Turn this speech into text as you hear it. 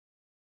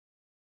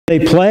They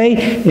play,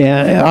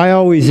 and I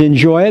always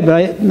enjoy it, but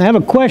I have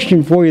a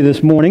question for you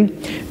this morning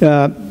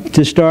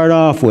to start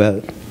off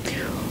with.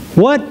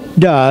 What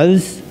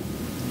does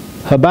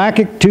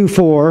Habakkuk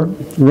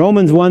 2:4,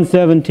 Romans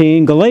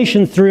 1:17,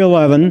 Galatians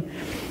 3:11,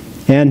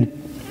 and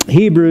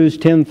Hebrews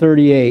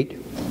 10:38,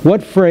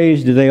 what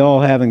phrase do they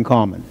all have in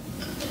common?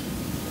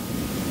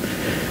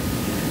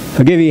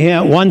 I'll give you a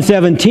hint.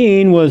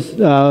 1:17 was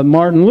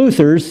Martin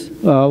Luther's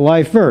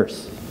life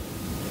verse.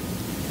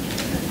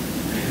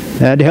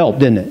 That helped,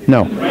 didn't it?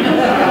 No.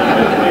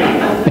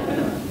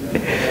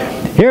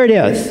 Here it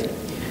is.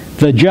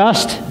 The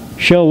just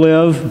shall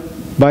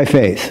live by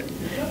faith.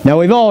 Now,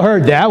 we've all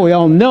heard that. We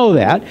all know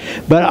that.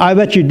 But I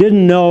bet you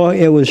didn't know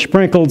it was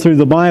sprinkled through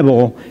the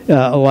Bible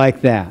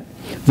like that.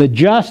 The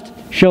just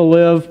shall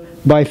live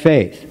by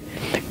faith.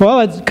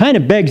 Well, it kind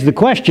of begs the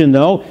question,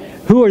 though,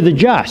 who are the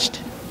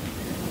just?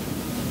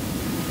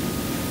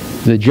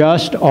 The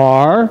just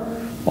are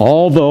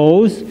all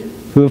those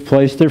who have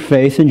placed their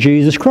faith in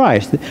Jesus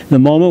Christ. The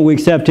moment we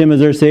accept Him as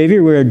our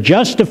Savior, we are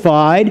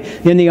justified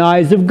in the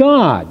eyes of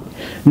God.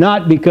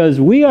 Not because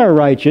we are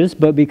righteous,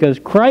 but because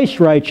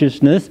Christ's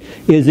righteousness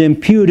is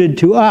imputed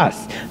to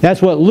us.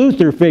 That's what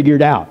Luther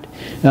figured out.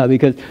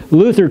 Because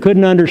Luther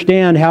couldn't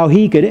understand how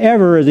he could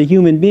ever, as a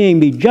human being,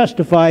 be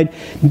justified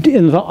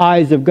in the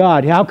eyes of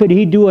God. How could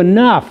he do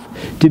enough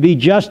to be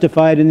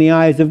justified in the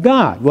eyes of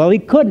God? Well, he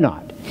could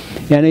not.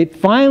 And it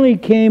finally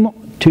came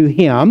to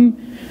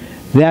him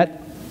that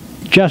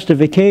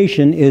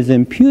justification is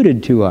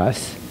imputed to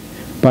us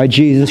by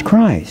Jesus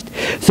Christ.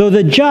 So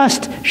the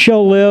just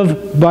shall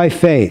live by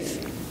faith.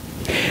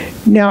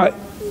 Now,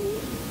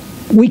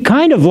 we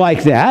kind of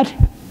like that,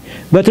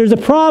 but there's a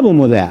problem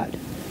with that.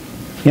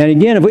 And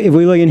again, if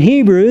we look in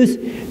Hebrews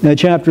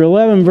chapter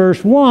 11,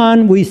 verse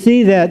 1, we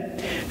see that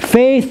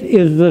faith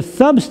is the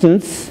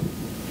substance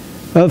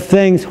of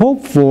things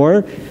hoped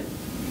for,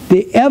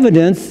 the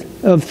evidence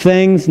of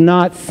things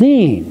not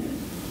seen.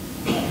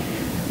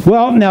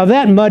 Well, now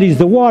that muddies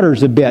the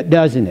waters a bit,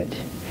 doesn't it?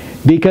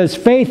 Because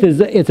faith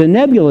it's a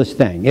nebulous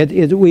thing.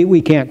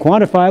 We can't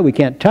quantify it, we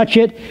can't touch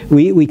it,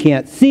 we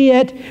can't see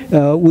it,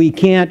 we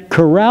can't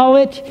corral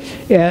it,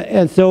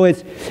 and so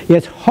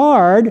it's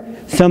hard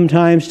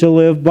sometimes to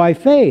live by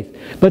faith.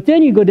 But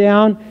then you go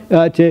down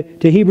to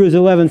Hebrews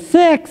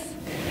 11:6,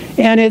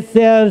 and it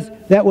says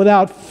that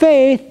without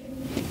faith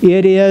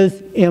it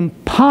is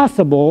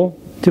impossible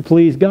to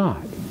please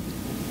God.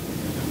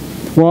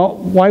 Well,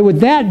 why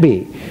would that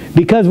be?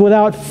 Because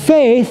without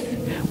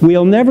faith,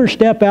 we'll never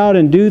step out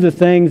and do the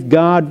things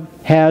God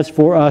has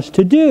for us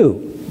to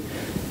do.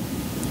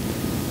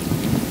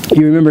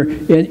 You remember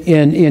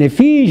in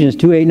Ephesians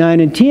 2:8, 9,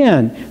 and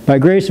 10, by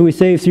grace are we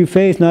saved through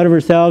faith, not of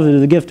ourselves, it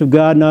is the gift of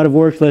God, not of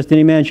works, lest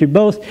any man should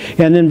boast.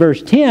 And then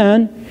verse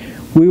 10,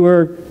 we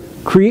were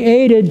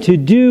created to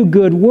do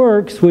good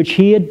works which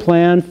He had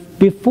planned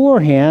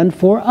beforehand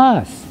for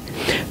us.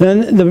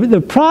 Then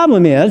the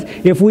problem is,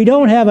 if we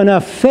don't have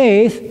enough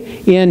faith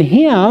in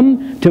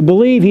Him to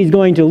believe He's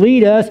going to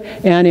lead us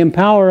and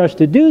empower us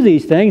to do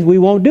these things, we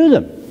won't do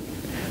them.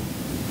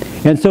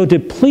 And so to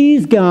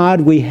please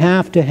God, we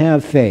have to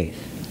have faith.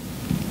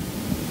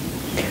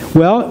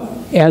 Well,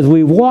 as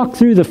we walk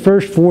through the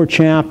first 4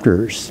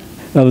 chapters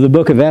of the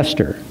book of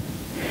Esther,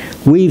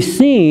 we've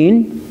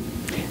seen,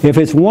 if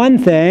it's one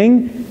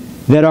thing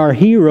that our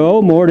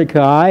hero,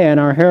 Mordecai, and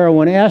our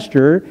heroine,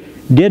 Esther,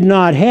 did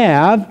not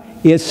have,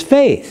 it's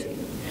faith.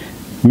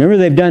 Remember,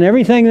 they've done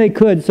everything they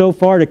could so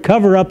far to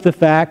cover up the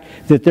fact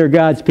that they're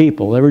God's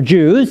people. They were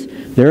Jews,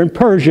 they're in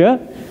Persia,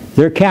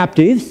 they're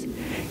captives,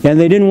 and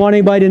they didn't want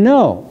anybody to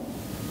know.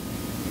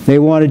 They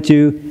wanted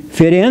to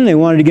fit in, they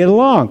wanted to get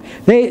along.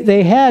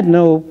 They had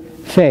no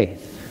faith.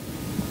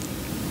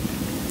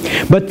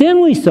 But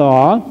then we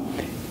saw,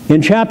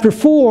 in chapter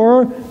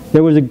 4,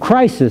 there was a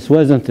crisis,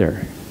 wasn't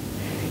there?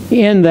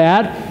 In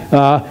that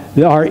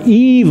our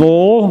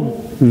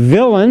evil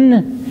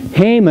villain,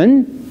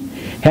 Haman,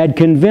 had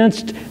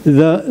convinced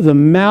the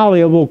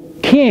malleable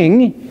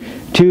king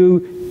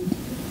to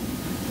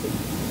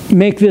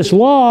make this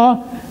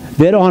law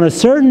that on a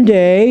certain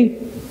day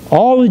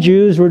all the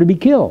Jews were to be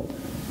killed.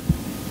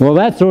 Well,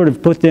 that sort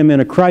of put them in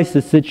a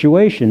crisis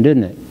situation,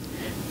 didn't it?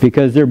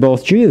 Because they're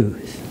both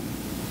Jews.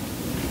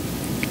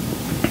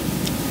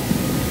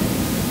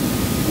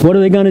 What are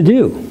they going to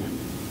do?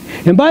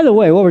 And by the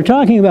way, what we're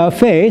talking about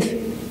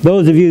faith,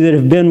 those of you that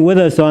have been with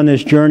us on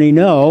this journey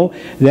know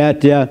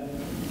that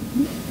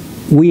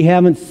we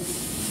haven't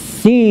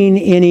seen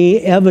any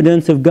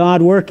evidence of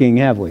God working,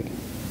 have we?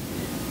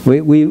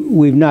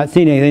 We've not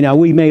seen anything. Now,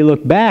 we may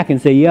look back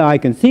and say, yeah, I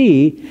can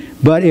see,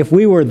 but if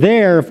we were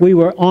there, if we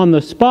were on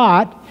the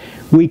spot,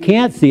 we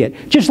can't see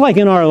it. Just like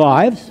in our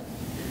lives.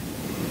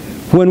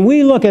 When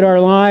we look at our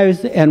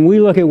lives and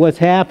we look at what's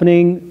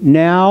happening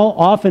now,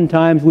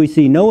 oftentimes we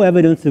see no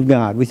evidence of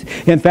God.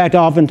 In fact,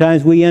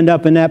 oftentimes we end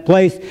up in that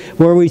place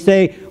where we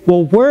say,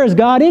 well, where is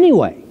God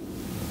anyway?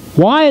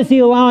 Why is He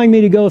allowing me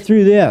to go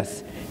through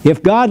this?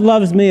 If God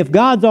loves me, if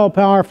God's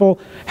all-powerful,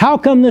 how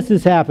come this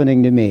is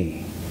happening to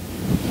me?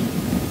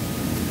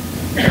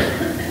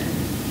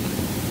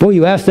 Well,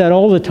 you ask that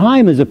all the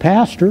time as a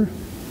pastor.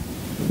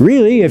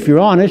 Really, if you're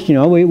honest, you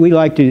know, we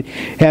like to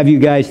have you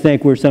guys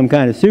think we're some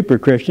kind of super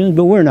Christians,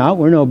 but we're not.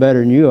 We're no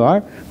better than you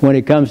are when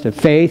it comes to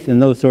faith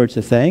and those sorts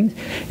of things.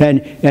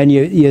 And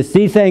you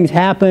see things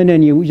happen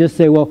and you just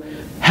say, well,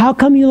 how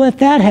come you let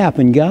that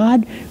happen,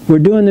 God? We're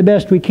doing the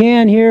best we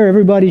can here.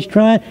 Everybody's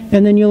trying.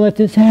 And then you let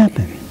this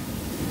happen.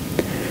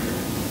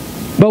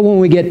 But when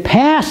we get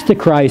past the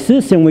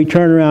crisis and we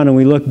turn around and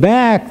we look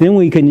back, then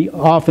we can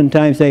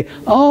oftentimes say,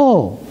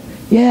 oh,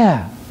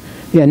 yeah,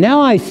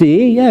 now I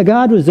see. Yeah,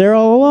 God was there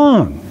all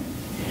along.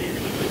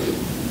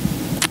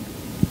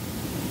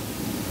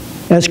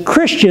 As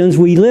Christians,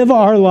 we live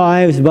our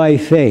lives by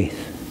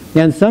faith.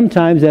 And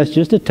sometimes that's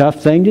just a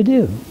tough thing to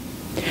do.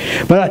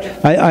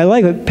 But I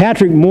like it.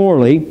 Patrick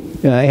Morley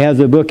has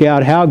a book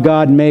out, How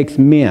God Makes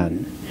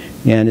Men.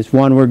 And it's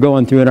one we're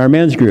going through in our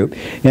men's group.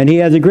 And he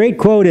has a great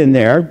quote in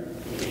there.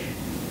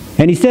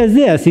 And he says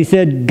this. He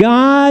said,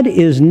 God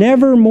is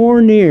never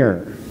more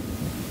near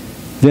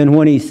than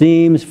when he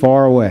seems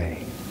far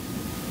away.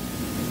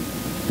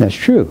 That's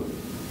true.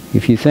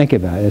 If you think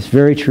about it, it's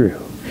very true.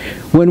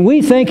 When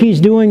we think he's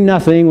doing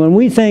nothing, when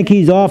we think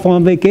he's off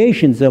on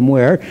vacation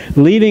somewhere,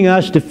 leaving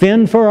us to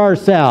fend for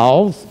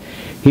ourselves,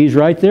 he's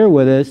right there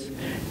with us,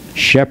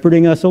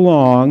 shepherding us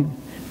along,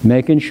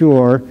 making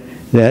sure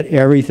that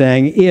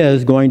everything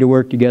is going to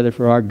work together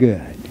for our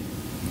good.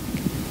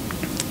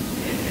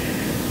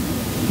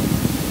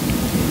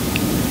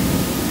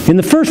 In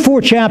the first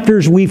 4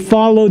 chapters, we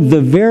followed the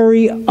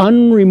very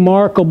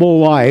unremarkable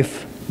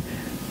life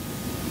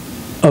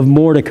of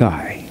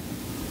Mordecai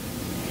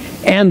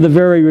and the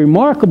very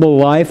remarkable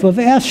life of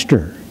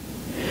Esther.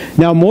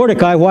 Now,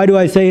 Mordecai, why do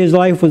I say his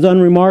life was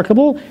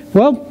unremarkable?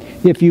 Well,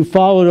 if you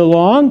followed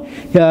along,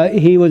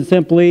 he was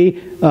simply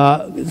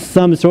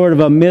some sort of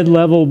a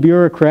mid-level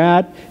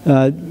bureaucrat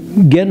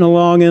getting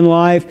along in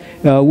life.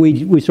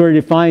 We sort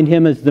of defined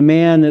him as the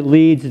man that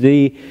leads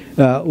the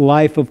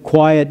life of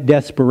quiet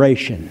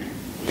desperation.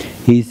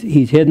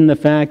 He's hidden the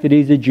fact that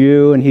he's a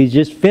Jew, and he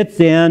just fits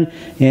in,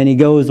 and he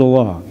goes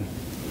along.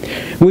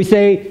 We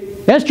say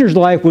Esther's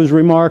life was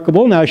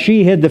remarkable. Now,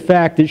 she hid the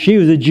fact that she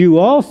was a Jew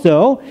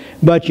also,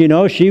 but, you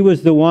know, she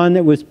was the one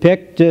that was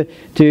picked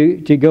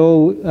to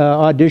go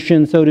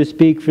audition, so to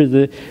speak,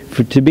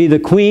 to be the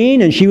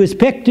queen, and she was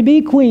picked to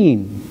be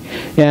queen.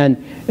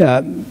 And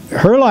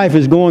her life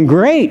is going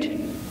great.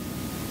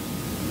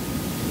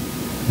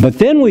 But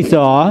then we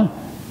saw,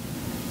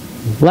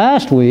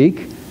 last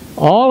week,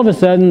 all of a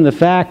sudden the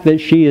fact that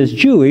she is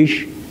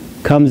Jewish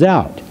comes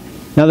out.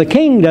 Now, the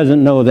king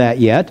doesn't know that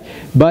yet,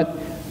 but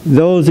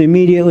those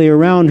immediately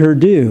around her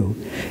do.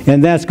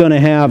 And that's going to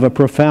have a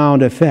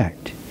profound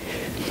effect.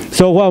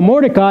 So while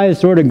Mordecai has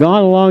sort of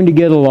gone along to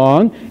get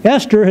along,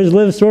 Esther has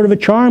lived sort of a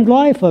charmed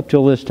life up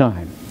till this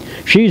time.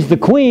 She's the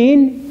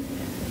queen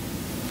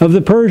of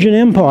the Persian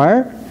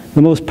Empire,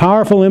 the most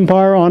powerful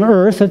empire on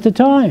earth at the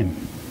time.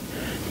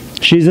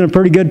 She's in a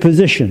pretty good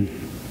position.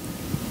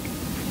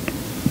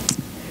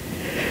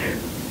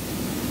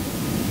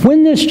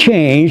 When this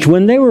changed,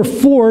 when they were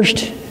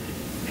forced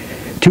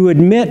to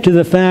admit to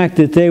the fact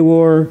that they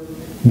were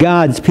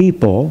God's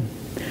people,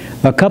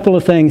 a couple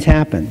of things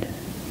happened.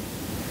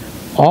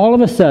 All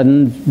of a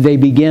sudden, they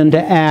began to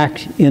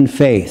act in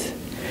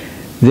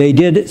faith. They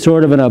did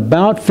sort of an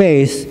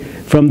about-face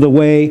from the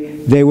way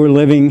they were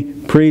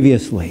living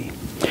previously.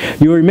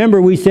 You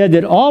remember we said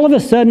that all of a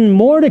sudden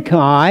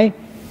Mordecai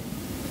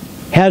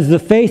has the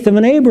faith of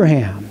an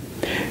Abraham.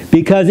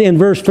 Because in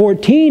verse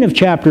 14 of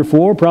chapter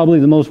 4, probably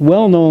the most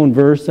well-known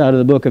verse out of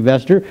the book of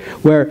Esther,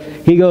 where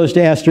he goes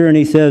to Esther and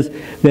he says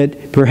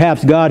that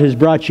perhaps God has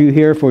brought you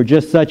here for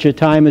just such a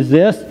time as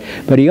this.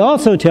 But he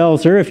also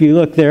tells her, if you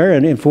look there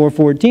in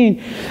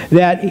 4:14,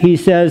 that he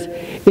says,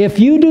 if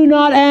you do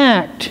not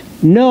act,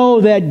 know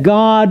that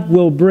God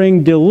will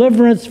bring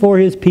deliverance for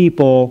his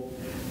people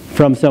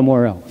from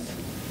somewhere else.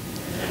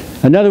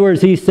 In other words,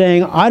 he's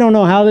saying, I don't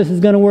know how this is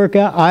going to work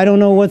out. I don't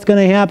know what's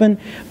going to happen.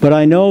 But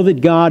I know that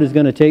God is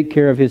going to take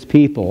care of his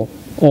people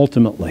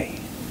ultimately.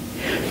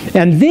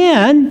 And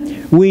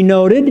then we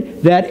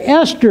noted that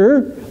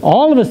Esther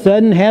all of a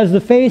sudden has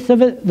the faith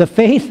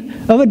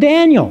of a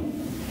Daniel.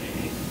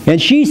 And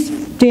she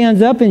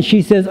stands up and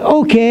she says,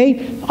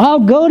 okay, I'll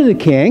go to the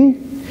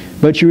king.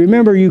 But you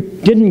remember you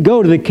didn't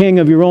go to the king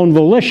of your own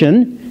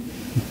volition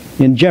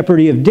in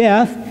jeopardy of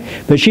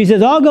death. But she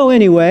says, I'll go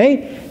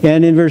anyway.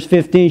 And in verse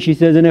 15 she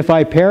says, and if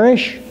I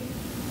perish,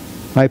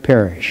 I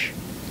perish.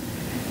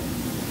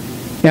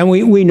 And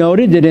we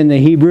noted that in the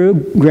Hebrew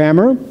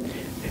grammar,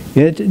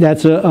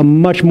 that's a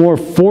much more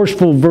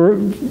forceful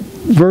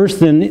verse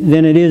than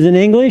it is in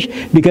English.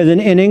 Because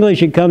in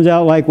English it comes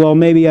out like, well,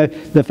 maybe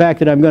the fact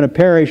that I'm going to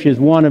perish is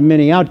one of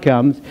many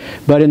outcomes.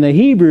 But in the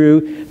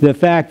Hebrew, the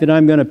fact that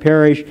I'm going to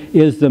perish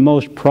is the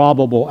most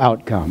probable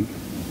outcome.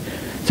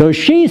 So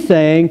she's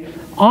saying,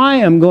 I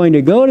am going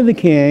to go to the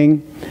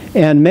king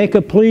and make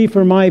a plea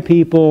for my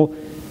people,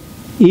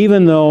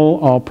 even though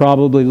I'll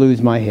probably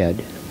lose my head.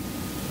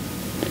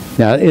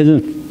 Now,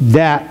 isn't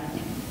that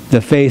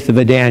the faith of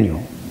a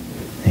Daniel?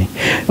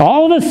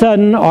 All of a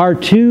sudden, our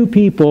two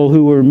people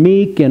who were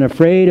meek and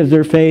afraid of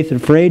their faith,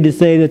 afraid to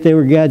say that they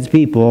were God's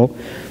people,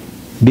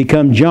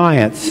 become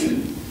giants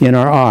in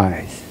our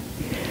eyes.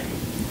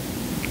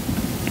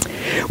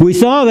 We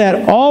saw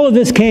that all of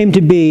this came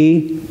to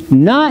be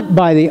not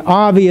by the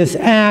obvious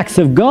acts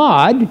of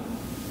God,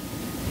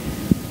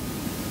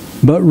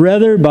 but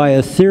rather by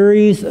a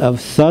series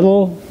of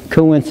subtle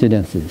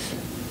coincidences.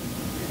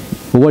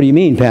 Well, what do you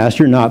mean,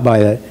 Pastor? Not by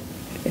the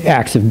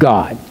acts of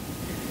God.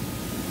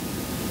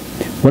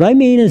 What I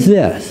mean is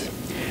this.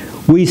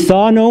 We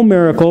saw no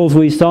miracles.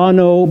 We saw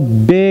no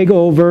big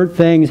overt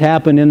things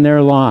happen in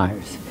their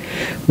lives.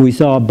 We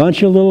saw a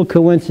bunch of little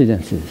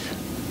coincidences.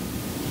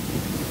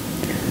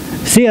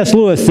 C.S.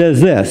 Lewis says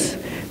this: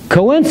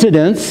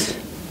 coincidence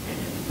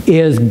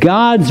is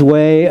God's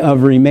way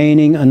of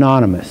remaining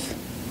anonymous.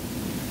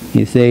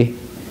 You see?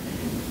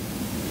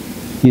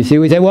 We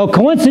say, well,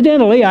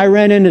 coincidentally, I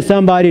ran into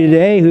somebody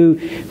today who,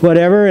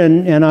 whatever,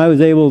 and I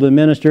was able to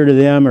minister to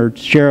them or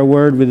share a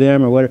word with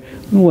them or whatever.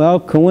 Well,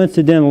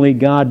 coincidentally,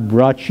 God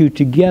brought you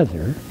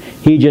together.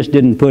 He just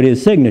didn't put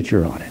His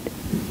signature on it.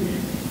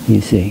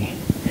 You see?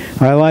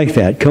 I like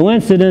that.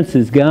 Coincidence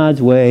is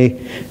God's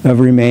way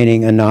of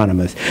remaining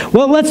anonymous.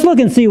 Well, let's look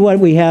and see what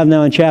we have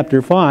now in chapter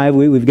 5.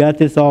 We've got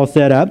this all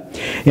set up,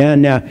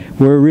 and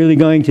we're really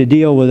going to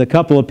deal with a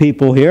couple of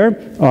people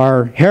here,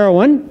 our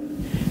heroine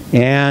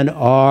and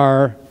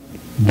our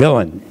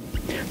villain.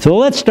 So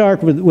let's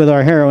start with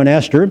our heroine,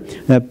 Esther,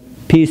 that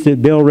piece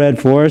that Bill read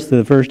for us,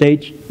 the first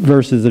 8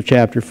 verses of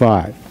chapter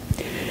 5.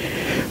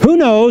 Who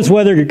knows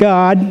whether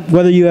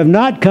you have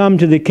not come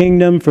to the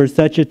kingdom for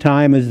such a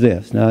time as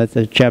this? Now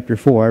that's chapter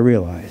 4, I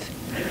realize.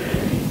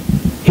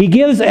 He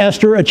gives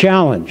Esther a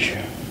challenge.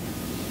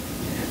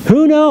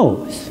 Who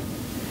knows?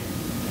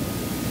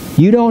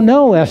 You don't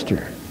know,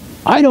 Esther.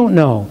 I don't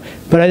know,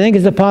 but I think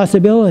it's a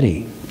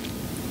possibility.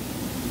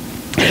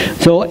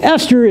 So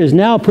Esther is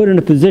now put in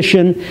a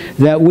position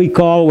that we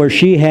call where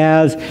she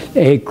has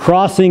a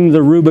crossing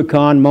the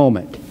Rubicon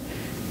moment.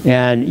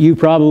 And you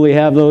probably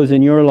have those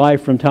in your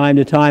life from time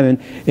to time.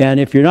 And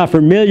if you're not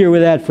familiar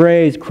with that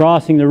phrase,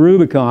 crossing the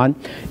Rubicon,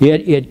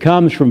 it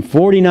comes from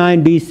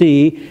 49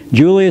 BC.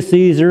 Julius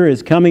Caesar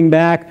is coming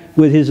back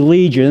with his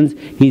legions.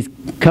 He's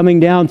coming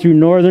down through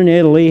northern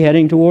Italy,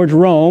 heading towards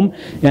Rome.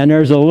 And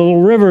there's a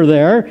little river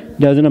there,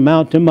 doesn't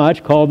amount to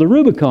much, called the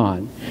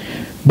Rubicon.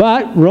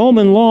 But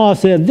Roman law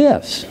said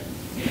this: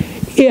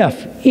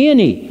 if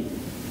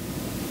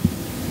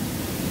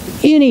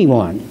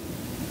anyone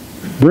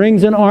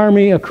brings an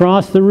army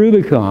across the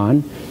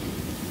Rubicon,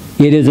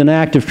 it is an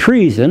act of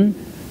treason,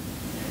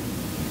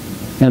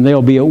 and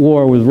they'll be at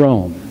war with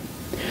Rome.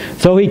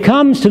 So he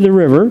comes to the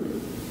river,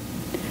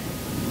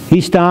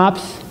 he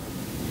stops,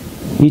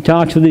 he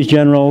talks with his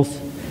generals,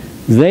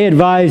 they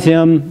advise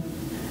him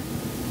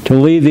to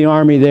leave the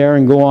army there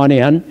and go on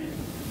in.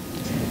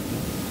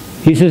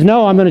 He says,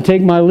 no, I'm going to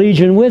take my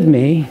legion with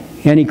me,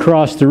 and he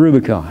crossed the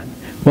Rubicon.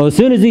 Well, as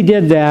soon as he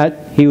did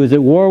that, he was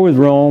at war with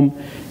Rome,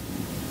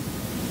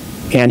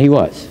 and he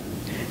was.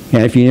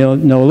 And if you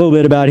know a little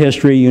bit about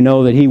history, you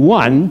know that he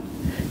won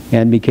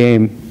and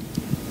became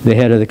the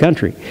head of the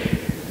country.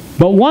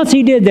 But once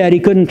he did that,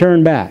 he couldn't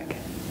turn back.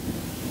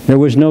 There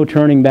was no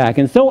turning back.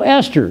 And so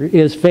Esther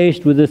is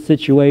faced with this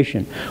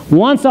situation.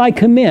 Once I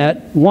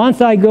commit, once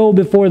I go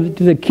before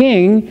the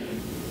king,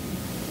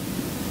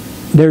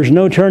 there's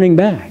no turning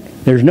back.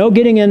 There's no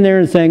getting in there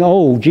and saying,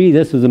 oh, gee,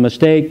 this was a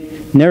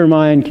mistake. Never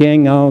mind,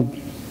 king. Oh,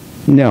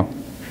 no.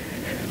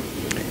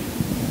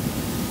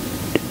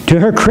 To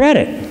her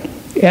credit,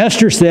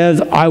 Esther says,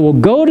 I will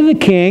go to the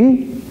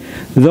king,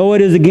 though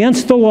it is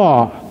against the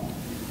law.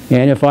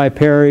 And if I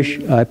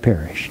perish, I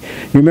perish.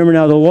 You remember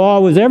now, the law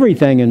was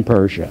everything in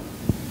Persia.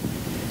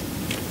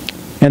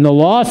 And the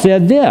law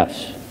said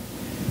this: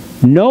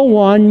 no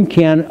one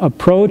can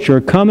approach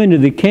or come into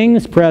the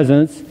king's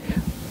presence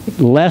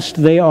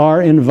lest they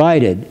are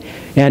invited.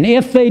 And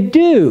if they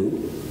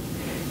do,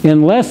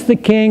 unless the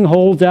king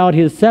holds out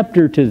his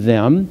scepter to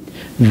them,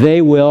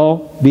 they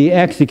will be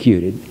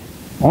executed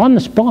on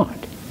the spot.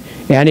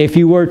 And if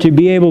you were to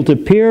be able to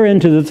peer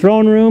into the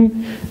throne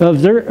room of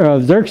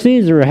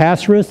Xerxes, or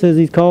Ahasuerus as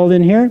he's called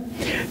in here,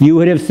 you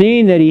would have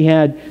seen that he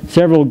had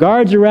several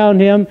guards around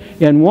him,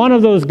 and one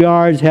of those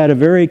guards had a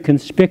very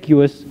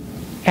conspicuous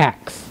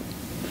axe.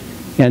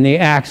 And the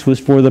axe was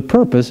for the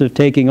purpose of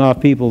taking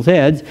off people's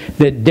heads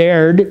that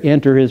dared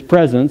enter his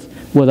presence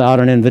without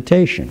an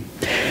invitation.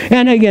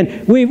 And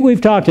again,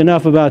 we've talked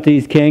enough about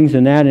these kings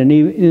and that, and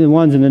even the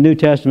ones in the New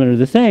Testament are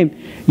the same.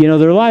 You know,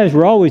 their lives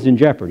were always in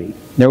jeopardy.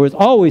 There was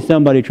always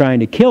somebody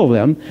trying to kill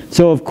them,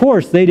 so of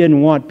course they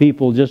didn't want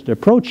people just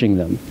approaching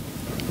them.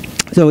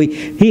 So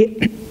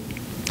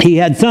he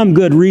had some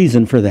good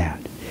reason for that.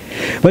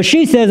 But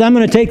she says, I'm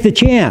going to take the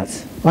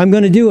chance. I'm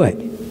going to do it.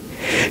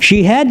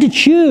 She had to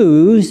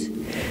choose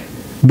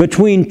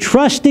between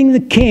trusting the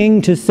king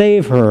to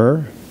save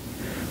her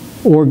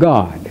or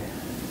God.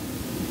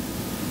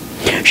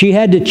 She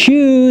had to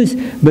choose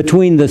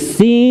between the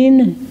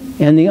seen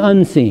and the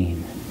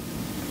unseen.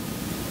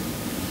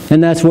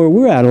 And that's where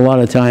we're at a lot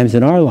of times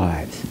in our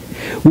lives.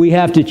 we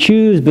have to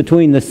choose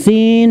between the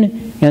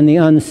seen and the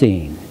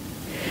unseen.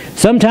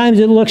 Sometimes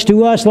it looks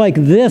to us like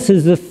this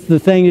is the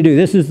thing to do.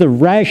 This is the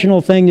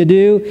rational thing to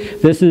do.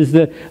 This is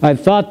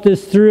I've thought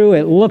this through.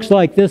 It looks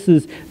like this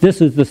is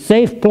the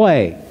safe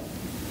play.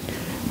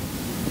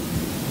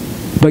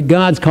 But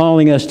God's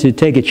calling us to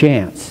take a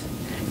chance.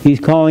 He's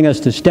calling us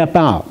to step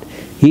out.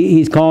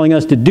 He's calling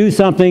us to do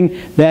something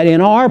that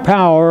in our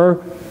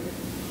power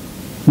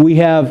we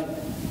have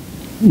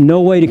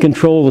no way to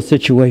control the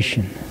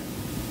situation.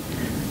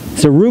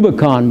 It's a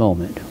Rubicon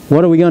moment.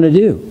 What are we going to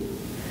do?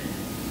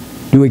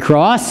 Do we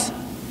cross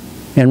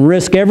and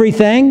risk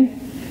everything?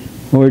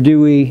 Or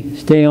do we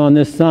stay on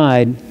this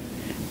side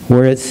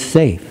where it's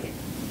safe?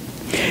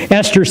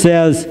 Esther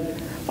says,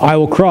 I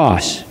will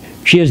cross.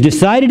 She has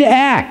decided to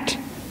act.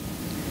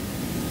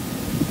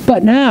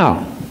 But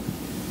now,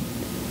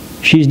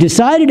 she's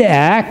decided to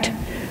act,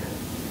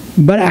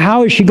 but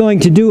how is she going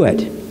to do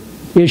it?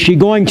 Is she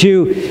going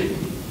to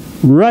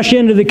rush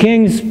into the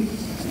king's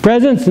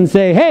presence and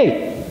say,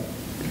 hey,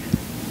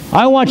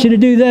 I want you to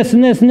do this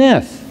and this and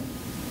this?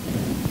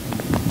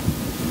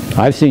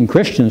 I've seen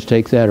Christians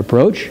take that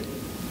approach.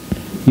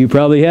 You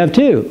probably have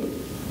too.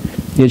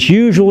 It's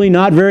usually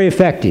not very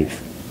effective.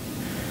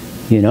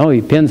 You know,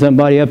 you pin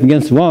somebody up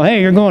against the wall,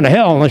 hey, you're going to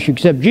hell unless you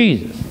accept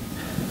Jesus.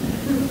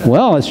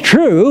 Well, it's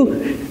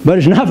true, but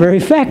it's not very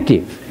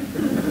effective.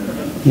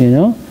 You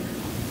know?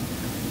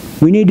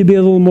 We need to be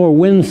a little more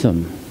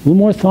winsome, a little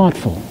more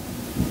thoughtful.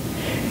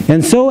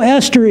 And so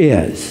Esther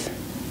is.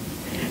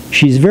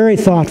 She's very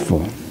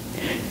thoughtful.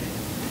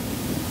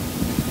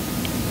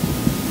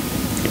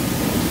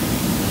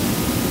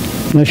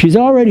 Now, she's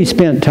already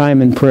spent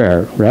time in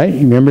prayer, right? You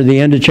remember the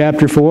end of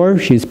chapter 4?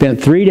 She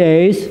spent 3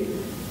 days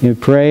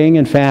praying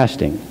and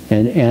fasting.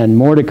 And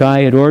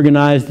Mordecai had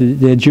organized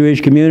the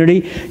Jewish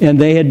community, and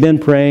they had been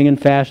praying and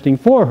fasting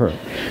for her.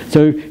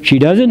 So she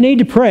doesn't need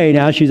to pray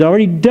now. She's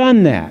already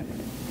done that.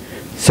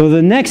 So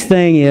the next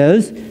thing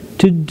is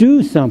to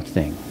do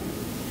something.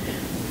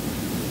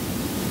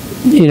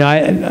 You know,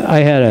 I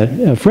had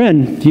a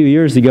friend a few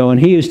years ago, and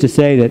he used to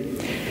say that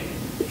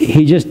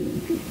he just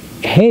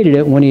hated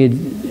it when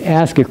he'd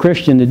ask a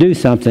Christian to do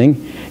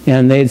something,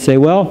 and they'd say,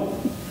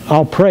 well,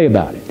 I'll pray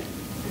about it.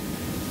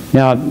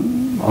 Now,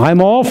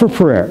 I'm all for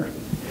prayer,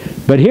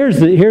 but here's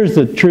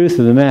the truth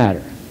of the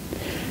matter.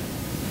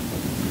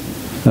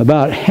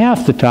 About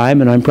half the time,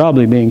 and I'm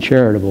probably being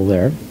charitable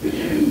there,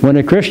 when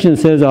a Christian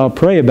says, I'll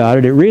pray about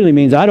it, it really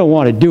means I don't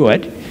want to do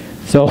it,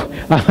 so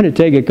I'm going to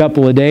take a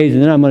couple of days,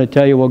 and then I'm going to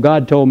tell you, well,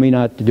 God told me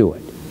not to do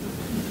it.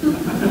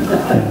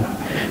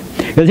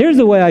 Because here's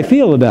the way I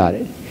feel about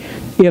it.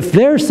 If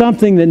there's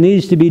something that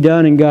needs to be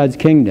done in God's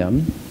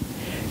kingdom,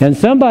 and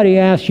somebody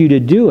asks you to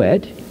do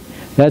it,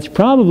 that's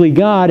probably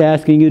God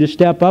asking you to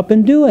step up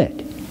and do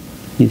it.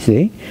 You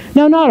see?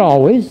 Now, not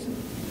always,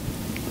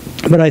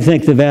 but I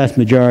think the vast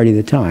majority of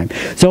the time.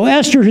 So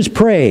Esther has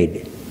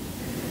prayed.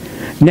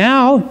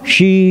 Now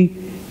she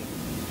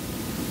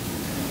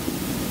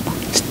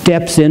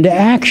steps into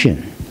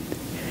action.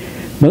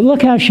 But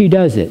look how she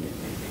does it.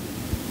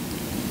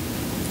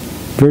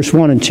 Verse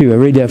 1 and 2, I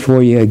read that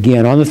for you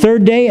again. On the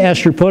third day,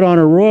 Esther put on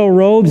her royal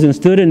robes and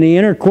stood in the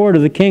inner court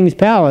of the king's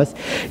palace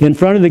in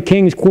front of the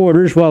king's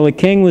quarters while the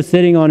king was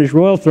sitting on his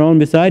royal throne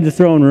beside the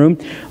throne room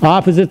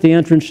opposite the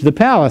entrance to the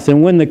palace.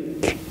 And when the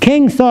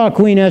king saw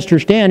Queen Esther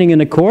standing in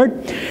the court,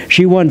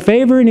 she won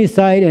favor in his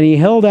sight, and he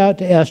held out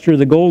to Esther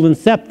the golden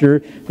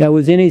scepter that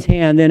was in his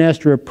hand. Then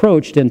Esther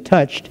approached and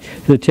touched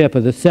the tip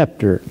of the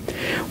scepter.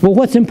 Well,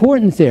 what's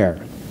important there?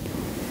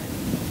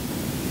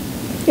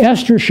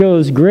 Esther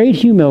shows great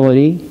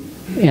humility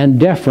and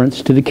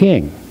deference to the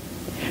king.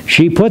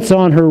 She puts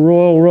on her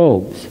royal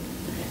robes.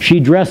 She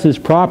dresses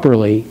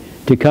properly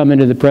to come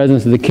into the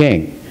presence of the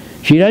king.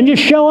 She doesn't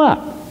just show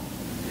up.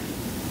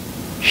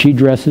 She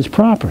dresses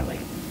properly.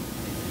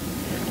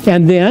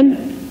 And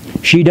then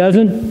she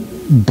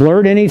doesn't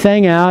blurt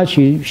anything out.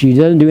 She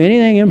doesn't do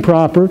anything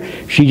improper.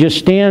 She just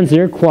stands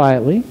there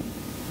quietly.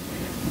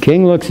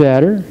 King looks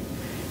at her.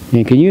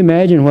 And can you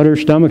imagine what her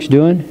stomach's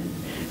doing?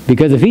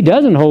 Because if he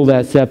doesn't hold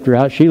that scepter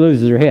out, she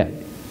loses her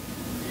head.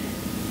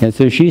 And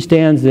so she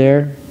stands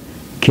there.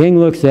 King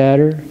looks at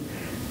her.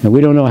 And we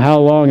don't know how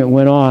long it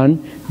went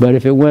on, but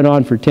if it went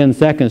on for 10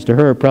 seconds to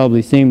her, it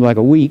probably seemed like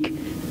a week,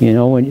 you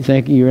know, when you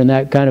think you're in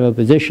that kind of a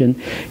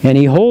position. And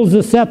he holds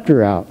the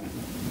scepter out.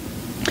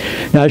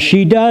 Now,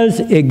 she does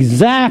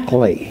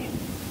exactly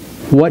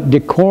what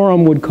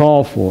decorum would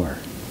call for.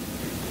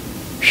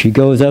 She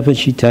goes up and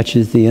she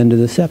touches the end of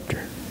the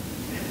scepter.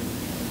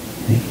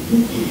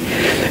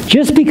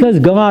 Just because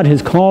God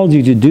has called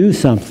you to do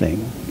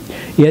something,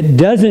 it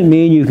doesn't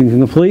mean you can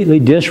completely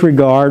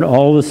disregard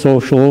all the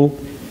social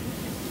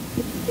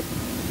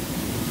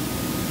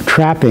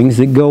trappings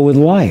that go with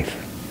life.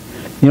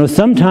 You know,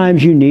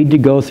 sometimes you need to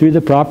go through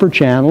the proper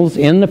channels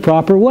in the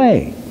proper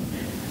way.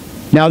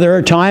 Now, there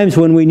are times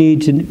when we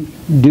need to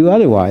do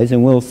otherwise,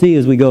 and we'll see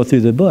as we go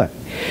through the book.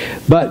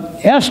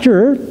 But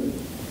Esther,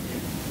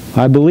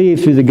 I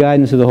believe through the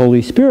guidance of the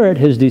Holy Spirit,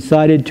 has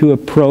decided to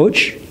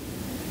approach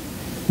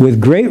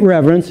with great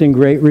reverence and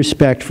great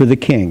respect for the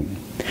king.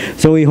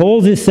 So he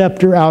holds his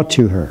scepter out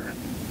to her.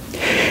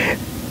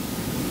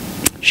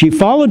 She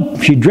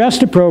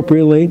dressed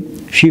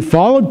appropriately, she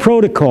followed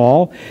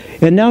protocol,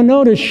 and now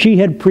notice she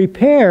had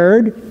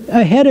prepared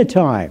ahead of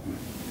time.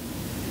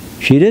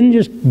 She didn't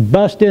just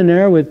bust in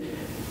there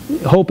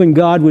with hoping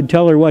God would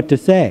tell her what to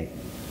say.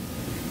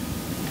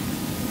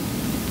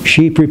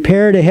 She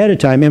prepared ahead of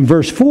time. In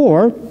verse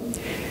 4,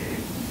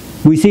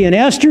 we see, and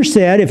Esther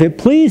said, if it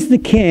please the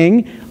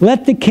king,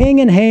 let the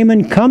king and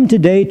Haman come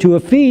today to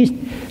a feast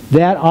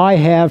that I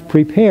have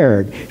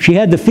prepared. She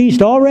had the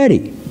feast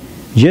already,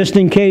 just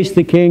in case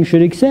the king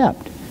should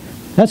accept.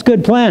 That's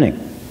good planning.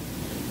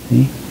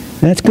 See?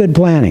 That's good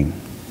planning.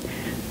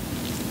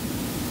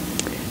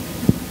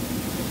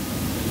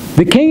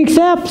 The king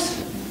accepts.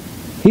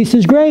 He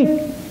says, great,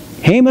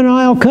 Haman and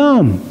I will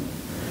come.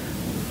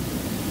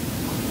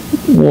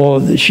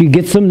 Well, she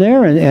gets them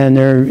there, and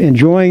they're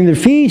enjoying their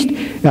feast.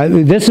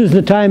 This is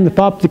the time to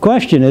pop the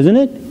question, isn't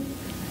it?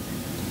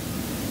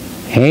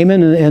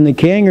 Haman and the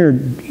king are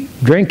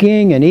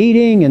drinking and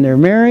eating, and they're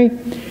merry.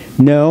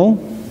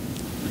 No.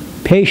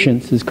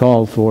 Patience is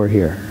called for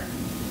here.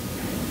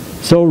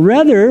 So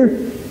rather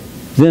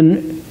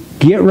than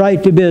get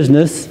right to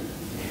business,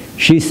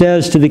 she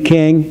says to the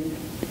king,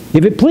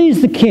 if it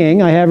please the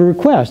king, I have a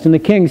request. And the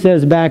king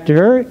says back to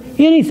her,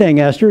 anything,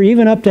 Esther,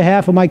 even up to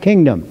half of my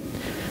kingdom.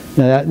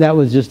 Now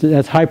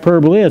that's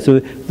hyperbole. That's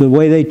the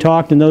way they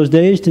talked in those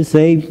days, to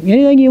say,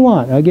 anything you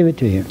want, I'll give it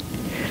to you.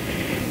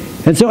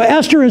 And so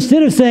Esther,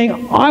 instead of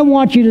saying, I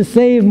want you to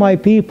save my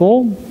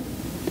people,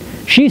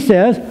 she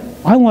says,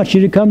 I want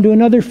you to come to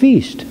another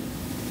feast.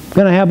 I'm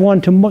going to have one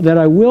that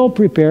I will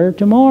prepare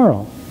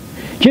tomorrow.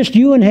 Just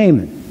you and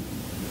Haman.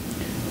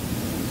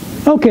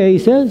 Okay, he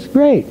says,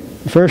 great.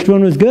 The first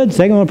one was good. The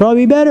second one will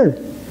probably be better.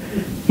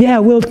 Yeah,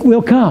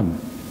 we'll come.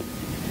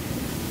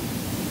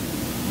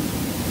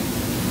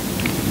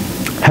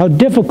 How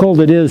difficult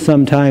it is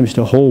sometimes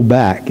to hold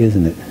back,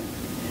 isn't it?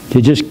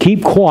 To just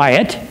keep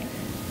quiet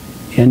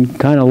and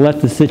kind of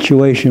let the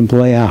situation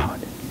play out.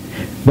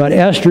 But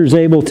Esther's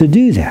able to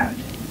do that.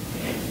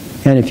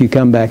 And if you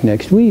come back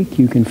next week,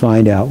 you can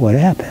find out what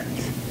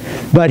happens.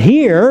 But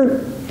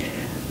here,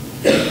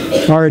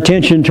 our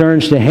attention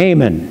turns to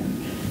Haman.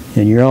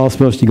 And you're all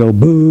supposed to go,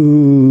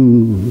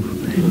 boo,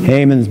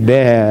 Haman's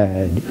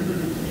bad.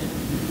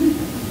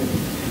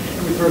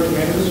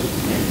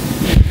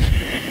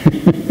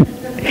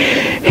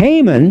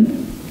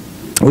 Haman,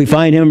 we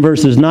find him in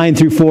verses 9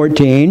 through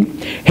 14.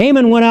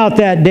 Haman went out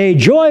that day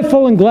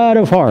joyful and glad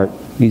of heart.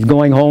 He's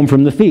going home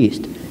from the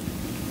feast.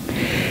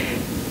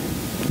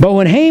 But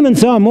when Haman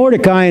saw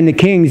Mordecai in the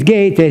king's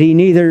gate, that he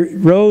neither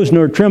rose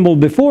nor trembled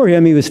before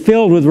him, he was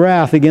filled with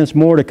wrath against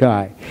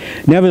Mordecai.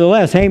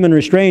 Nevertheless, Haman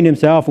restrained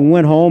himself and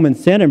went home and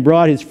sent and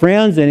brought his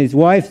friends and his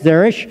wife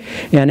Zeresh.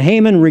 And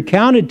Haman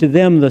recounted to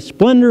them the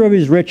splendor of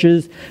his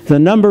riches, the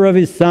number of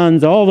his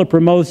sons, all the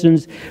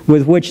promotions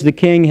with which the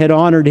king had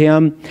honored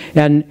him,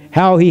 and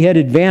how he had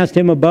advanced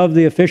him above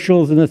the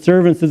officials and the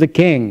servants of the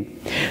king.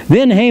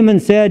 Then Haman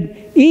said,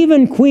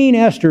 even Queen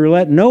Esther,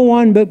 let no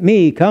one but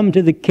me come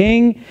to the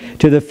king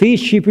to the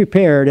feast she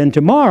prepared, and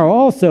tomorrow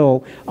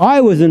also I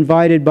was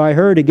invited by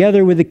her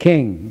together with the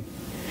king.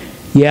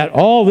 Yet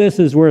all this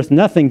is worth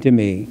nothing to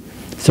me,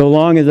 so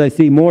long as I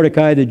see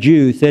Mordecai the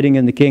Jew sitting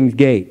in the king's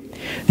gate.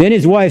 Then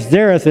his wife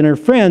Zeresh and her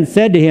friends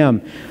said to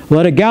him,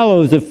 let a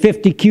gallows of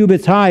 50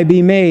 cubits high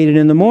be made, and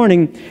in the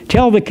morning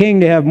tell the king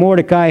to have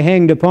Mordecai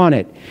hanged upon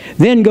it.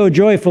 Then go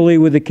joyfully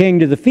with the king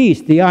to the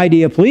feast. The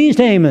idea pleased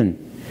Haman,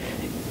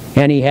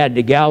 and he had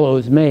the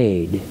gallows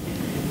made.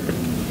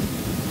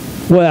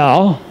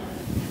 Well,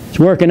 it's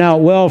working out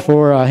well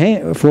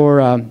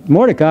for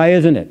Mordecai,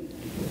 isn't it?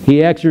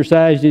 He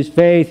exercised his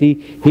faith.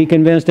 He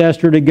convinced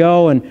Esther to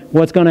go, and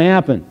what's going to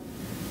happen?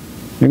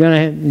 He's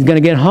going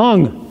to get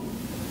hung.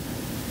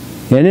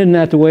 And isn't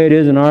that the way it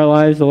is in our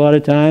lives a lot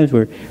of times?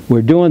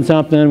 We're doing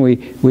something,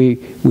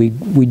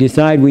 we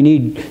decide we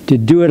need to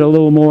do it a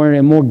little more in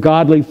a more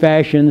godly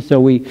fashion, so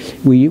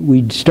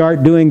we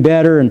start doing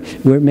better,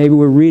 and maybe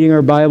we're reading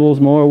our Bibles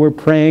more, we're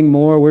praying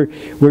more,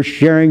 we're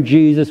sharing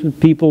Jesus with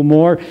people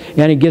more,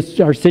 and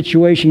our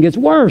situation gets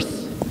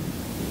worse.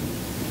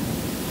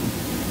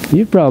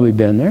 You've probably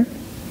been there.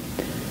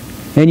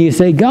 And you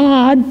say,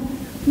 God,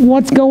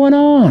 what's going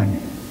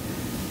on?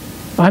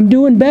 I'm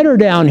doing better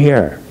down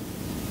here.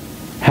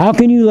 How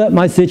can you let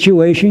my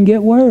situation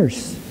get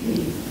worse?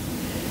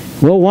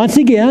 Well, once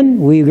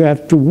again, we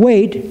have to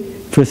wait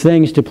for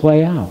things to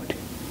play out.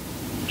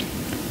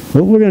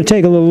 But we're going to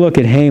take a little look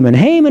at Haman.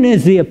 Haman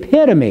is the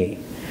epitome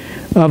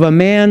of a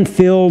man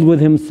filled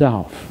with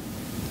himself.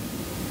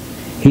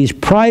 He's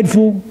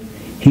prideful.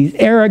 He's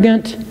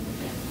arrogant.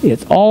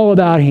 It's all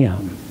about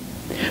him.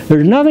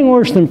 There's nothing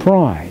worse than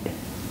pride.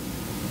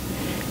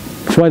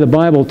 That's why the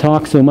Bible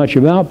talks so much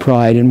about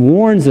pride and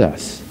warns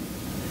us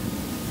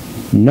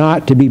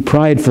not to be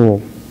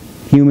prideful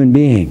human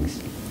beings.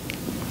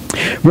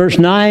 Verse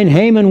 9,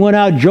 Haman went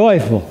out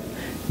joyful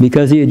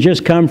because he had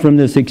just come from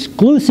this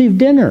exclusive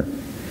dinner.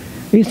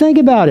 You think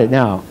about it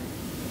now.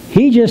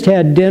 He just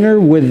had dinner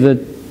with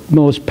the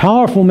most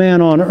powerful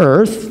man on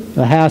earth,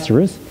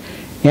 Ahasuerus,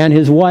 and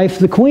his wife,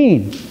 the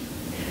queen.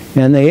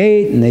 And they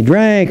ate and they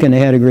drank and they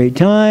had a great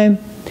time.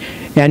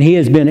 And he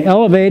has been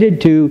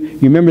elevated to, you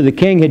remember the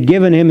king had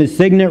given him his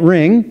signet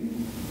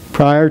ring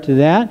prior to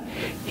that.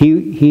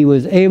 He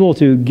was able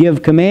to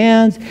give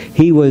commands.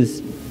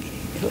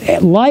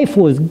 Life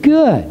was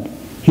good.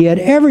 He had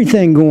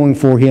everything going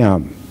for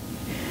him.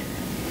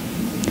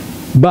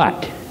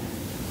 But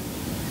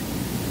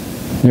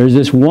there's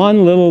this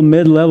one little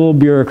mid-level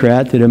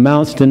bureaucrat that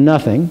amounts to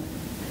nothing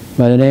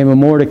by the name of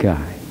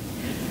Mordecai.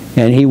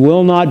 And he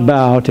will not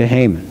bow to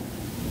Haman.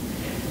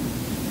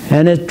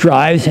 And it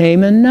drives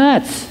Haman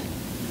nuts.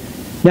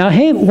 Now,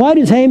 why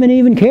does Haman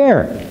even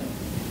care?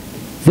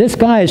 This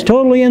guy is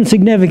totally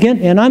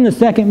insignificant, and I'm the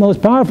second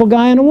most powerful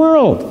guy in the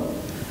world.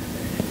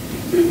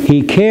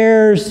 He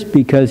cares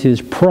because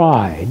his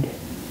pride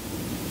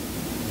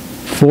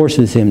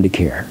forces him to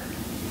care.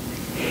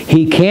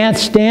 He can't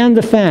stand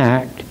the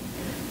fact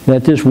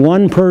that this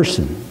one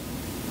person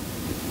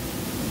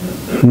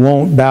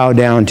won't bow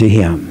down to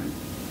him.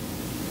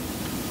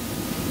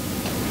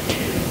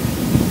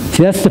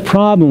 See, that's the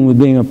problem with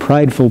being a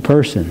prideful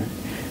person.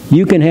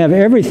 You can have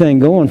everything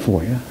going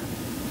for you,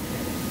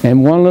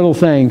 and one little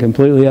thing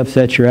completely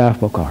upsets your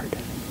apple cart.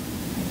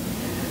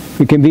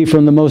 It can be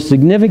from the most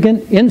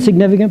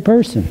insignificant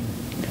person,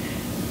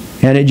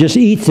 and it just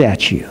eats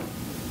at you.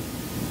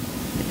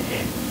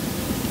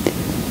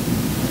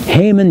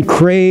 Haman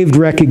craved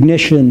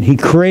recognition. He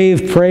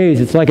craved praise.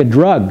 It's like a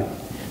drug.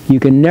 You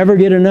can never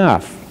get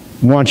enough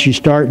once you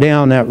start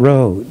down that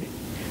road.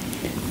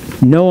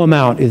 No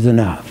amount is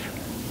enough.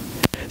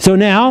 So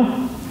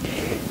now,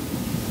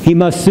 he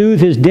must soothe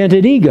his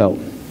dented ego.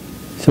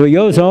 So he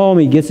goes home,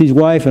 he gets his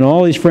wife and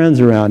all his friends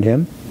around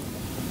him,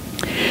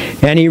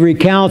 and he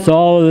recounts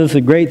all of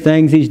the great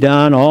things he's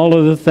done, all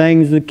of the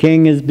things the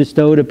king has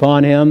bestowed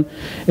upon him,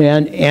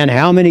 and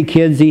how many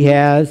kids he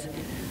has.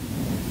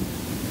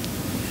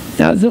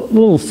 Now, it's a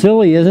little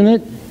silly, isn't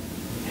it?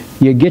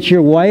 You get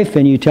your wife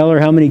and you tell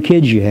her how many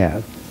kids you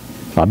have.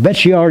 I bet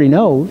she already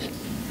knows.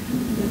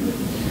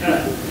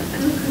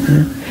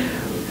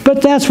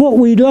 But that's what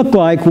we look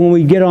like when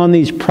we get on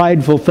these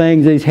prideful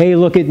things, these, hey,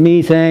 look at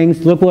me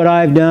things, look what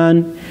I've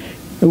done.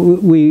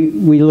 We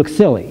look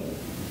silly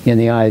in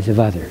the eyes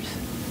of others.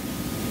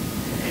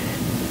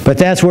 But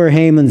that's where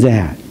Haman's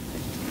at.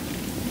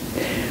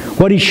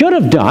 What he should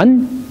have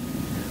done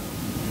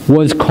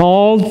was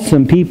called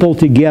some people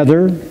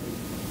together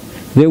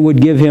that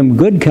would give him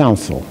good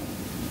counsel,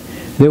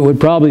 that would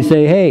probably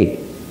say, hey,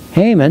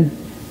 Haman,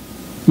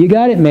 you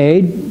got it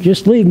made,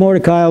 just leave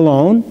Mordecai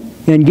alone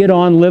and get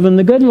on living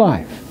the good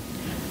life.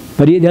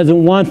 But he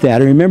doesn't want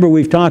that. And remember,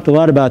 we've talked a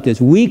lot about this.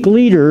 Weak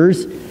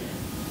leaders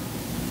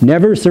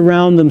never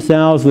surround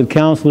themselves with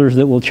counselors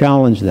that will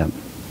challenge them,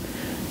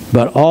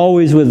 but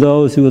always with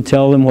those who will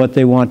tell them what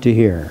they want to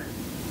hear.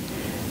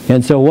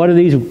 And so what do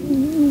these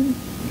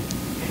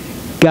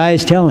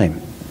guys tell him?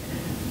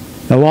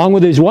 Along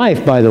with his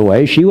wife, by the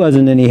way. She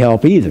wasn't any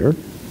help either.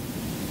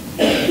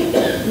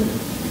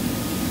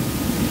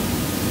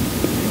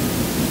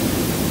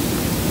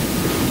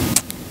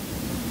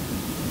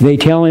 They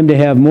tell him to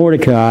have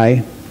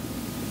Mordecai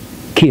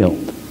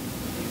killed.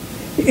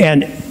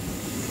 And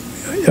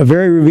a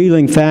very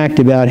revealing fact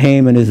about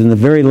Haman is in the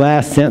very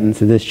last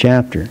sentence of this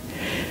chapter.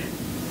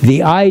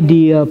 The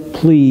idea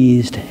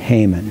pleased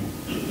Haman.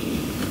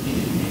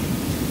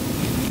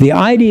 The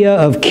idea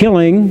of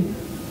killing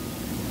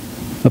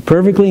a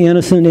perfectly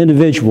innocent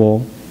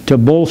individual to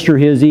bolster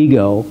his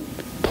ego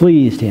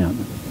pleased him.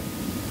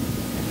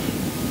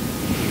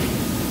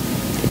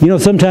 You know,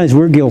 sometimes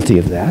we're guilty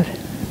of that.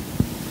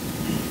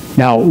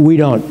 Now, we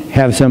don't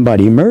have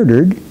somebody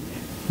murdered,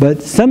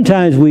 but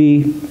sometimes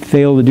we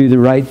fail to do the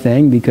right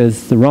thing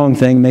because the wrong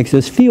thing makes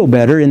us feel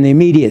better in the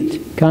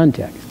immediate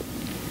context.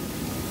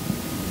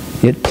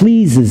 It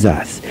pleases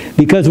us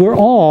because we're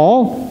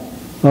all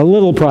a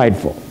little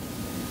prideful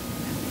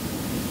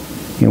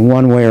in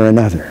one way or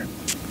another.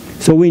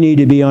 So we need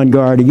to be on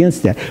guard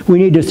against that. We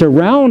need to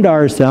surround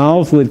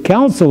ourselves with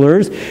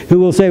counselors who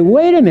will say,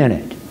 wait a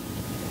minute,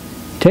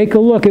 take a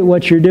look at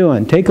what you're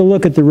doing. Take a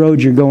look at the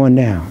road you're going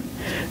down.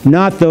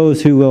 Not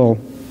those who will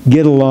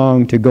get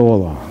along to go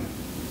along.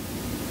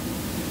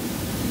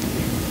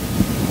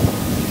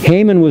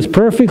 Haman was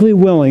perfectly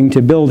willing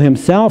to build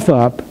himself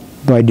up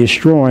by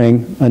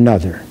destroying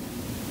another.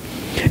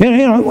 And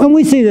you know, when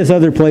we see this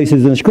other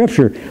places in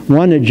Scripture,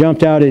 one that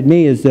jumped out at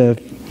me is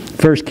the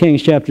 1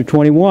 Kings chapter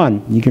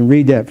 21. You can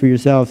read that for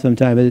yourself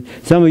sometime.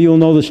 Some of you will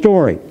know the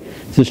story.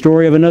 It's the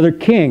story of another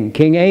king,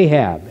 King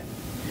Ahab.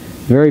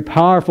 Very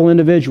powerful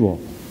individual.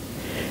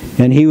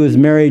 And he was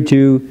married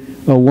to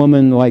a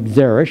woman like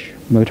Zeresh,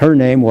 but her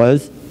name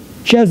was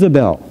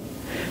Jezebel.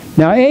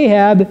 Now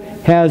Ahab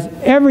has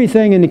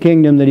everything in the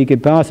kingdom that he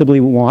could possibly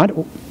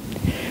want,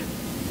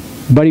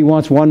 but he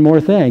wants one more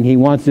thing. He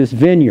wants this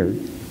vineyard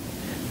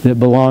that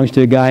belongs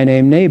to a guy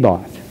named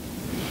Naboth.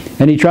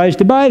 And he tries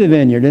to buy the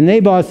vineyard, and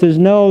Naboth says,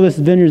 no, this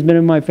vineyard's been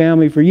in my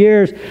family for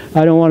years.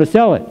 I don't want to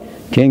sell it.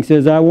 King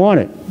says, I want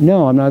it.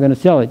 No, I'm not going to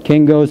sell it.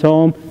 King goes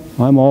home.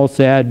 I'm all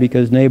sad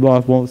because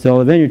Naboth won't sell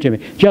the vineyard to me.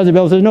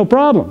 Jezebel says, no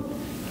problem.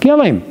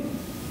 Kill him.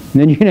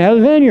 And then you can have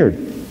the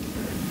vineyard.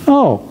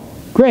 Oh,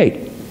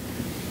 great.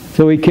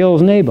 So he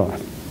kills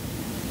Naboth.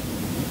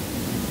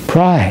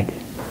 Pride.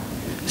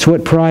 It's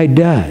what pride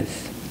does.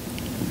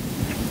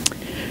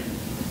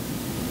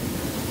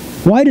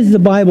 Why does the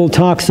Bible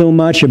talk so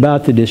much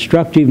about the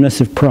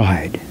destructiveness of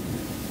pride?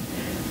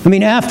 I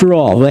mean, after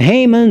all, the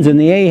Hamans and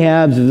the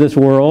Ahabs of this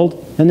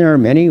world, and there are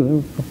many,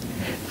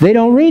 they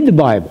don't read the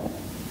Bible.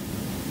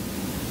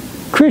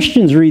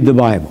 Christians read the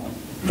Bible,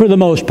 for the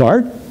most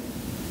part.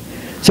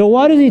 So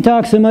why does he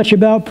talk so much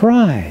about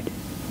pride?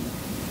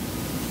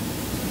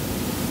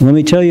 Let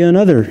me tell you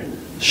another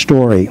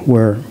story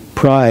where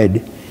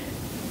pride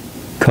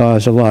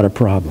caused a lot of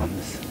problems.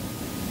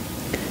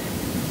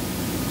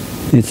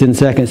 It's in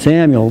 2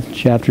 Samuel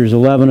chapters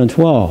 11 and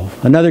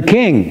 12. Another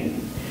king.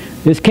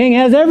 This king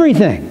has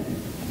everything.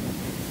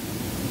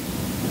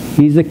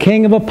 He's the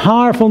king of a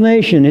powerful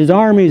nation. His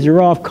armies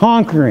are off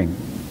conquering.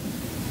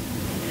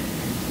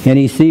 And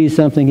he sees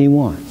something he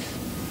wants.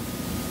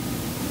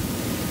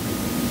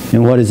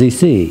 And what does he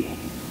see?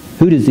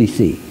 Who does he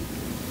see?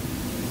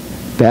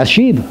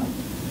 Bathsheba.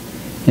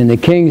 And the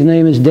king's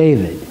name is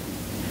David.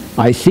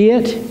 I see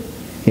it.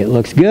 It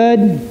looks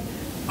good.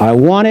 I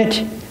want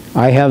it.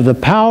 I have the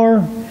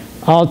power.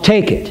 I'll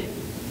take it.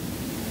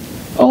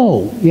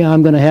 Oh, yeah,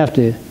 I'm going to have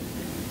to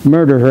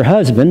murder her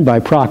husband by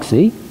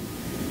proxy.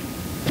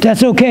 But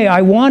that's okay.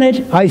 I want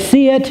it. I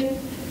see it.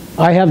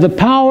 I have the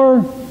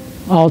power.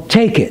 I'll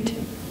take it.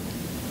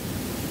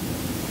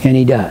 And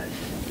he does.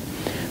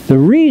 The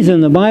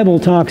reason the Bible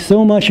talks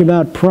so much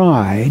about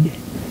pride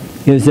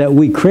is that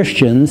we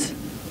Christians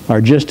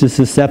are just as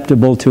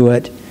susceptible to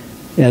it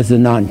as the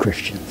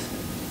non-Christians.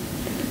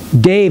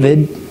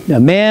 David,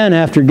 a man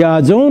after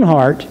God's own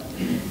heart,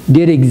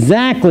 did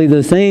exactly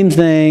the same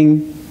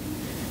thing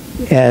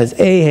as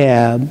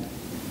Ahab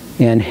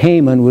and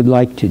Haman would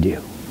like to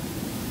do.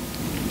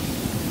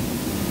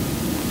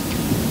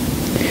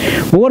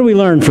 Well, what do we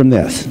learn from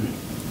this?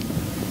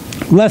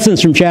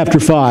 Lessons from chapter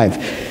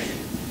 5.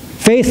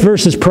 Faith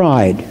versus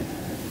pride.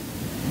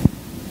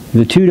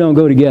 The two don't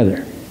go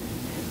together.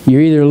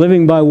 You're either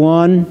living by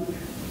one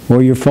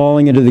or you're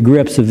falling into the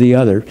grips of the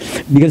other.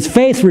 Because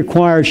faith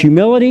requires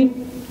humility,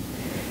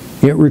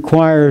 it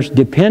requires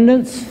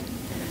dependence,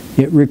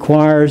 it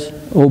requires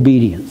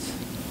obedience.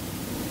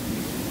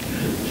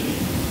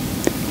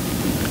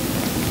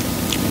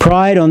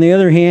 Pride, on the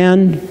other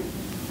hand,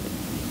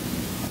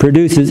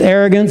 produces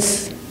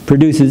arrogance,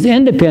 produces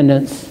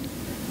independence,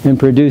 and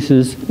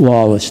produces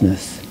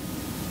lawlessness.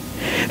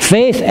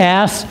 Faith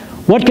asks,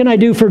 what can I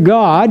do for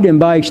God? And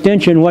by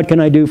extension, what can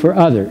I do for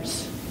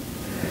others?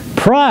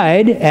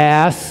 Pride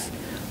asks,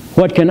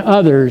 what can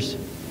others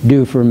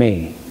do for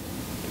me?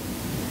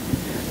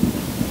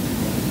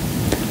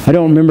 I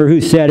don't remember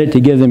who said it to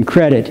give them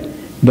credit,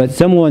 but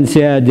someone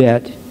said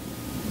that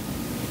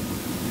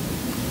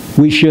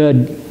we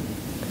should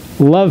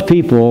love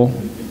people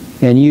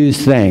and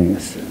use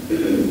things,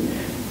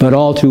 but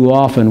all too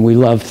often we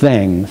love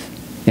things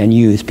and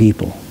use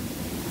people.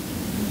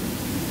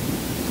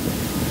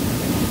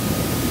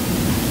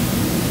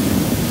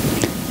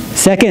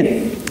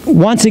 Second,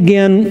 once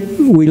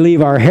again, we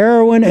leave our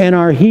heroine and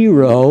our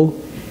hero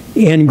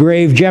in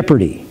grave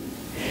jeopardy.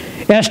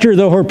 Esther,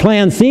 though her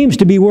plan seems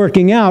to be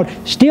working out,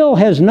 still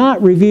has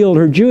not revealed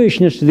her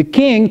Jewishness to the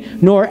king,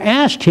 nor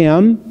asked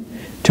him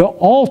to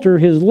alter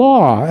his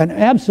law, an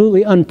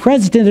absolutely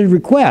unprecedented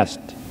request.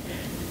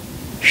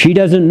 She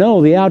doesn't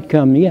know the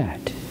outcome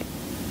yet.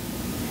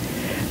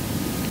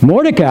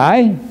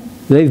 Mordecai,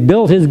 they've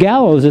built his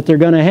gallows that they're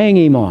going to hang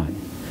him on.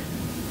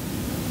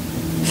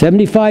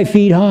 75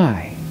 feet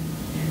high.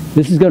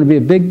 This is going to be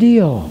a big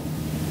deal.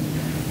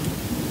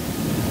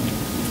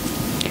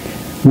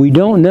 We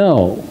don't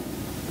know.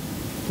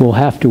 We'll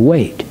have to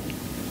wait.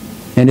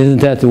 And isn't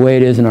that the way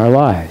it is in our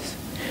lives?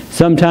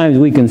 Sometimes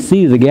we can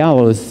see the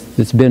gallows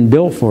that's been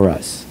built for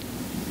us.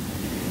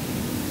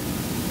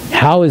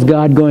 How is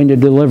God going to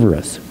deliver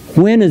us?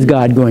 When is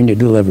God going to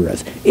deliver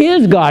us?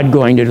 Is God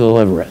going to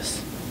deliver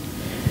us?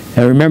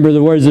 And remember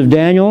the words of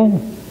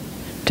Daniel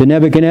to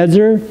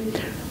Nebuchadnezzar?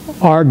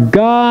 Our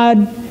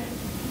God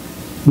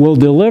will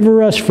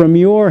deliver us from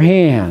your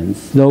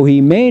hands, though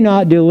he may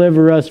not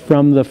deliver us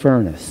from the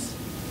furnace.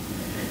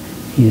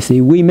 You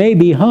see, we may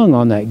be hung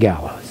on that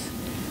gallows.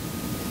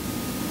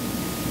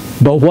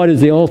 But what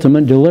is the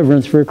ultimate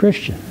deliverance for a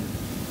Christian?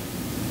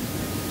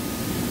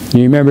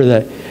 You remember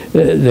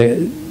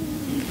the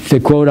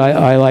quote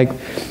I like,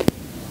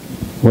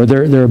 where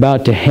they're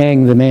about to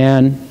hang the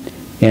man,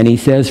 and he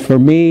says, for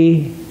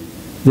me,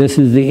 this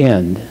is the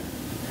end,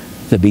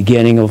 the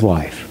beginning of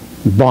life.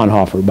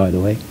 Bonhoeffer, by the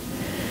way.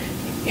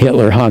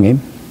 Hitler hung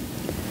him.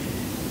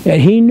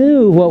 And he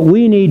knew what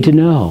we need to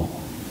know.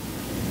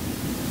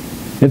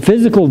 That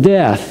physical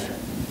death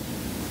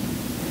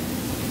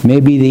may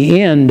be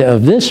the end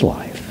of this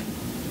life,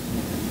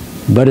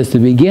 but it's the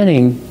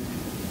beginning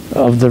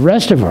of the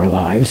rest of our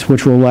lives,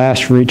 which will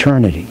last for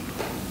eternity.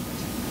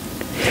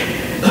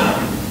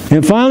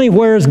 And finally,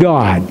 where is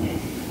God?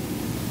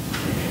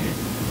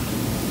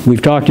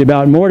 We've talked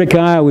about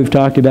Mordecai, we've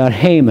talked about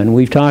Haman,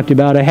 we've talked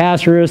about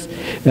Ahasuerus,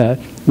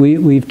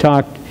 we've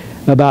talked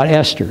about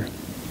Esther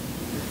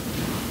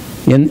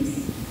in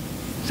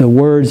the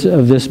words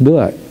of this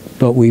book.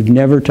 But we've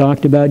never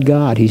talked about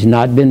God. He's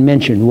not been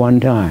mentioned one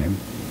time.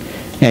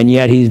 And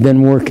yet He's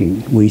been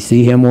working. We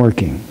see Him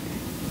working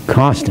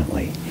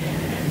constantly.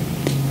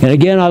 And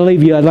again, I'd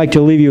like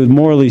to leave you with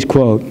Morley's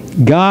quote.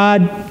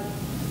 God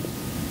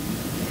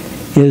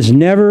is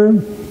never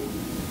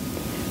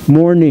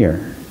more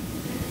near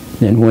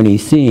than when He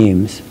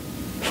seems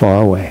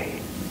far away.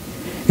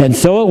 And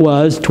so it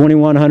was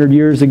 2,100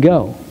 years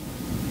ago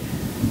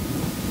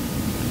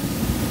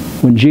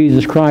when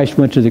Jesus Christ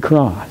went to the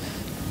cross.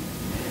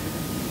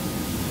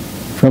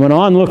 From an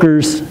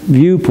onlooker's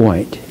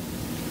viewpoint,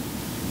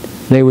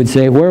 they would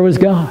say, where was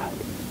God?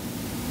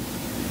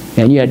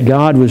 And yet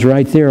God was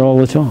right there all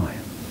the time,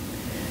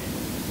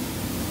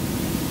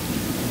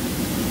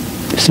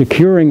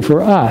 securing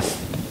for us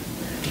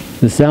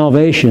the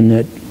salvation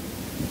that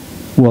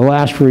will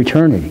last for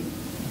eternity.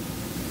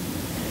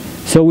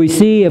 So we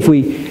see, if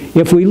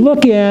we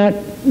look at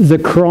the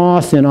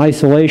cross in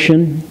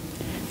isolation,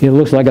 it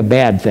looks like a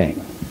bad thing.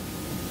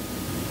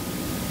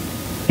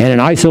 And in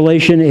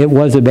isolation, it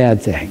was a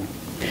bad thing.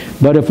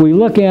 But if we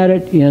look at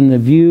it in the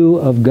view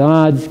of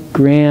God's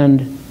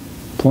grand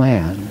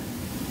plan,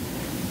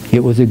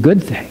 it was a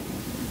good thing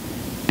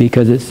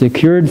because it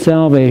secured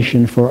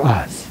salvation for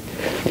us.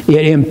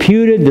 It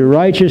imputed the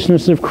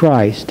righteousness of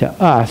Christ to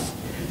us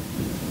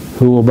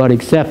who will but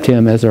accept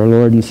Him as our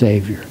Lord and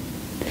Savior.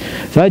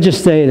 So I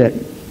just say that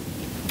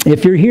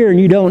if you're here and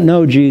you don't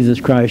know Jesus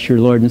Christ, your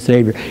Lord and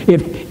Savior,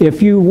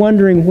 if you're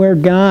wondering where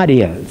God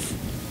is,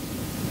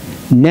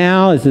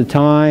 now is the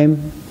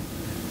time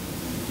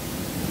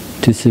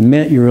to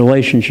cement your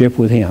relationship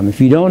with Him. If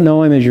you don't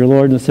know Him as your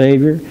Lord and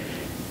Savior,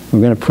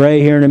 we're going to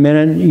pray here in a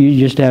minute. You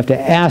just have to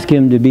ask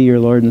Him to be your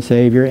Lord and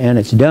Savior, and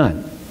it's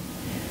done.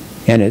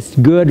 And it's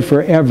good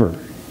forever.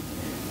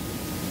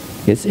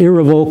 It's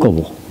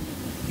irrevocable.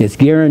 It's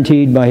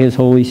guaranteed by His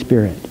Holy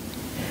Spirit.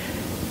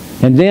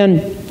 And then,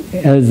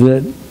 as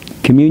the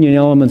communion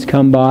elements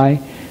come by,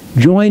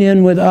 join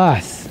in with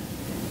us.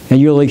 And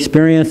you'll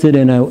experience it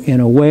in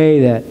a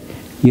way that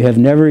you have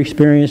never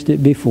experienced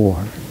it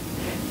before.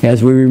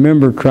 As we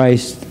remember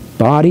Christ's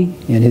body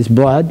and His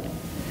blood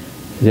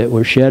that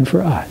were shed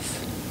for us.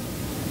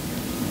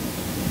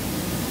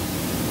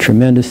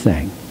 Tremendous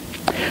thing.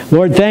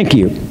 Lord, thank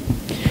You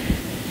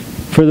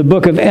for the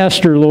book of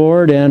Esther,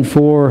 Lord, and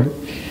for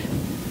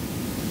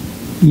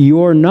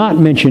Your not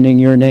mentioning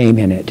Your name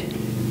in it,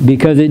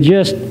 because it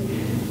just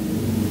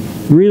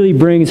really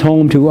brings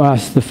home to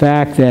us the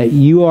fact that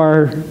You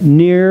are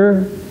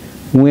near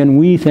when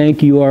we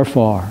think You are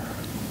far.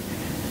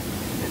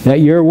 That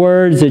Your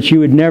words that You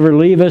would never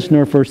leave us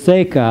nor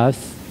forsake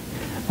us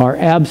are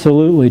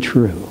absolutely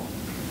true.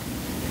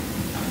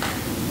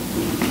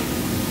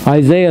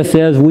 Isaiah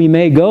says we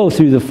may go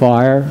through the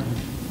fire,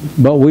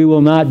 but we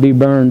will not be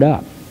burned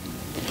up.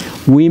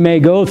 We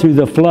may go through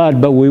the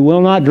flood, but we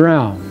will not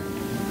drown.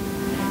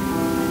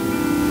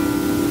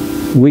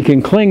 We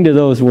can cling to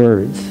those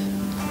words.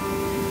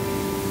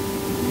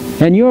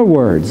 And Your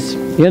words.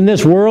 In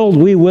this world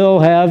we will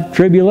have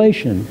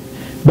tribulation,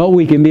 but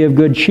we can be of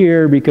good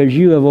cheer because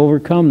You have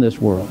overcome this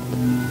world.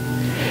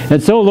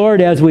 And so,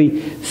 Lord, as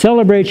we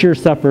celebrate Your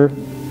supper,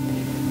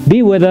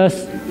 be with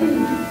us.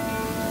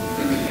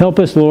 Help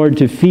us, Lord,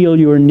 to feel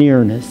Your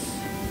nearness.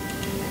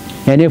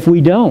 And if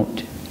we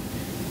don't,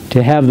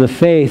 to have the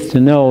faith to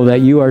know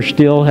that You are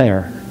still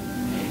there.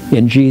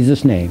 In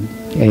Jesus' name,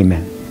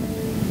 amen.